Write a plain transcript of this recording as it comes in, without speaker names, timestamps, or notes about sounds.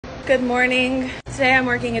Good morning. Today I'm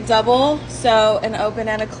working a double, so an open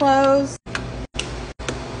and a close.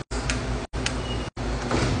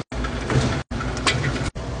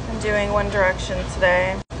 I'm doing One Direction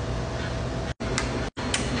today.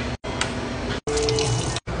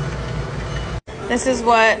 This is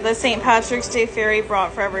what the St. Patrick's Day Ferry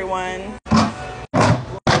brought for everyone.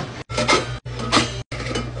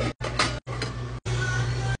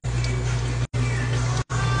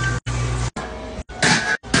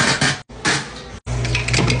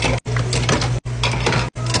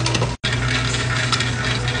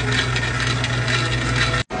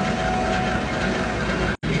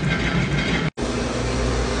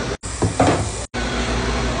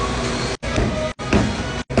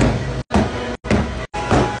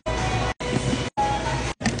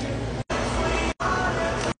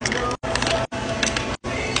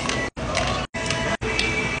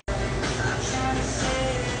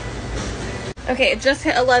 Okay, it just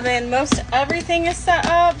hit 11. Most everything is set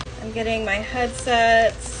up. I'm getting my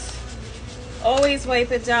headsets. Always wipe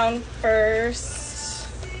it down first.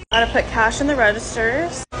 Gotta put cash in the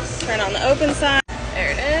registers. Turn on the open side.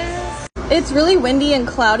 There it is. It's really windy and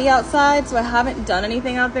cloudy outside, so I haven't done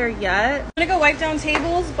anything out there yet. I'm gonna go wipe down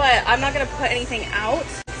tables, but I'm not gonna put anything out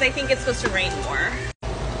because I think it's supposed to rain more.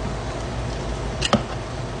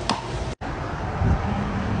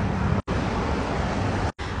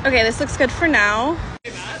 Okay, this looks good for now.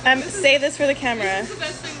 Say this for the camera. This is the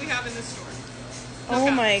best thing we have in this store. Oh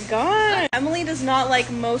my god. Emily does not like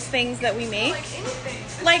most things that we make. Like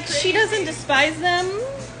anything. Like, she doesn't despise them,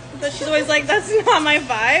 but she's always like, that's not my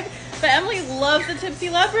vibe. But Emily loves the Tipsy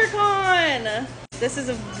Leprechaun. This is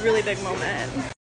a really big moment.